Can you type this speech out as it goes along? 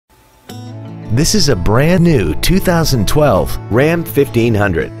This is a brand new 2012 Ram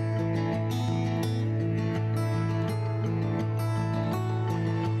 1500.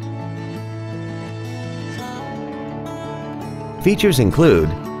 Features include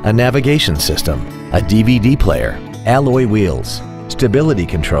a navigation system, a DVD player, alloy wheels, stability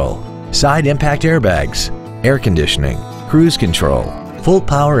control, side impact airbags, air conditioning, cruise control, full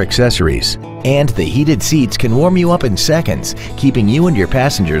power accessories, and the heated seats can warm you up in seconds, keeping you and your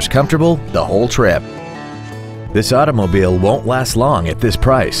passengers comfortable the whole trip. This automobile won't last long at this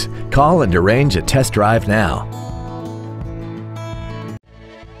price. Call and arrange a test drive now.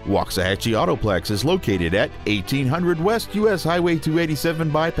 Waxahachie Autoplex is located at 1800 West US Highway 287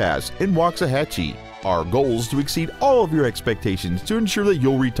 Bypass in Waxahachie. Our goal is to exceed all of your expectations to ensure that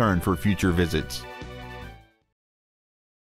you'll return for future visits.